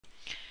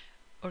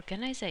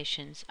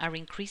Organizations are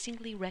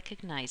increasingly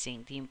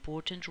recognizing the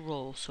important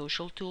role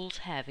social tools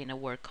have in a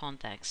work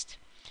context.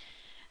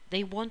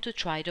 They want to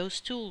try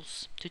those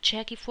tools to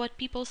check if what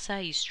people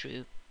say is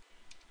true.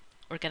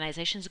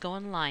 Organizations go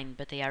online,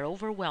 but they are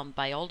overwhelmed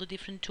by all the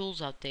different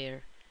tools out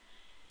there.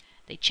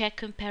 They check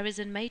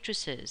comparison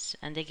matrices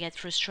and they get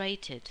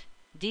frustrated.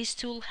 This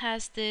tool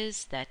has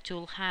this, that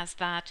tool has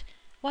that.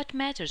 What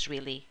matters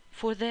really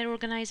for their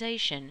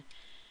organization?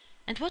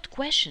 And what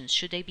questions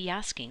should they be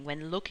asking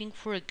when looking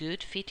for a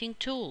good fitting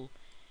tool?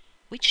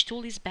 Which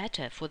tool is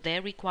better for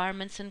their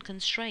requirements and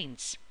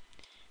constraints?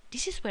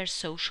 This is where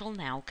Social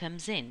Now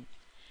comes in.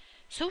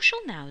 Social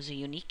Now is a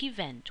unique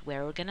event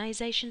where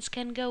organizations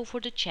can go for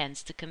the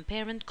chance to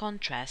compare and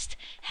contrast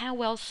how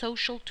well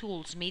social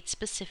tools meet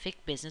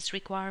specific business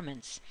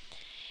requirements.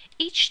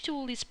 Each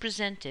tool is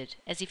presented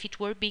as if it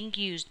were being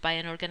used by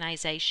an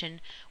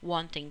organization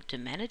wanting to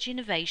manage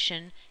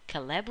innovation,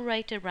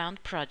 collaborate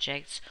around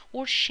projects,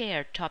 or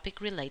share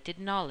topic-related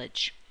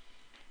knowledge.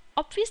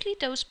 Obviously,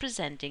 those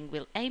presenting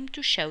will aim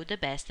to show the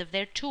best of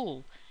their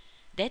tool.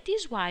 That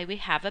is why we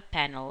have a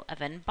panel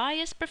of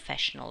unbiased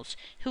professionals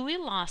who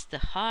will ask the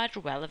hard,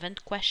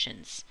 relevant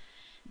questions.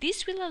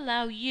 This will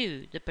allow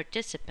you, the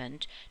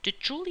participant, to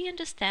truly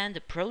understand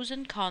the pros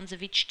and cons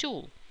of each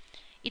tool.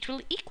 It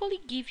will equally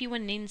give you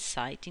an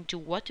insight into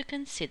what to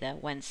consider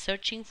when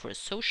searching for a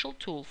social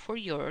tool for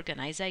your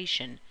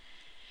organization.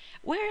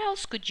 Where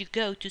else could you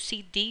go to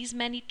see these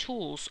many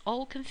tools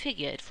all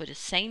configured for the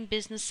same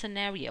business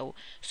scenario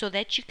so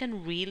that you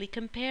can really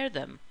compare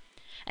them?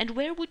 And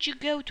where would you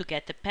go to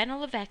get a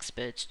panel of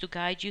experts to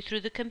guide you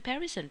through the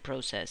comparison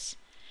process?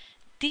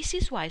 This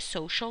is why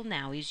Social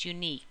Now is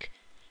unique.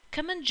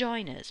 Come and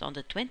join us on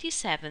the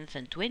 27th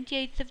and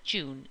 28th of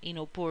June in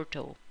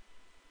Oporto.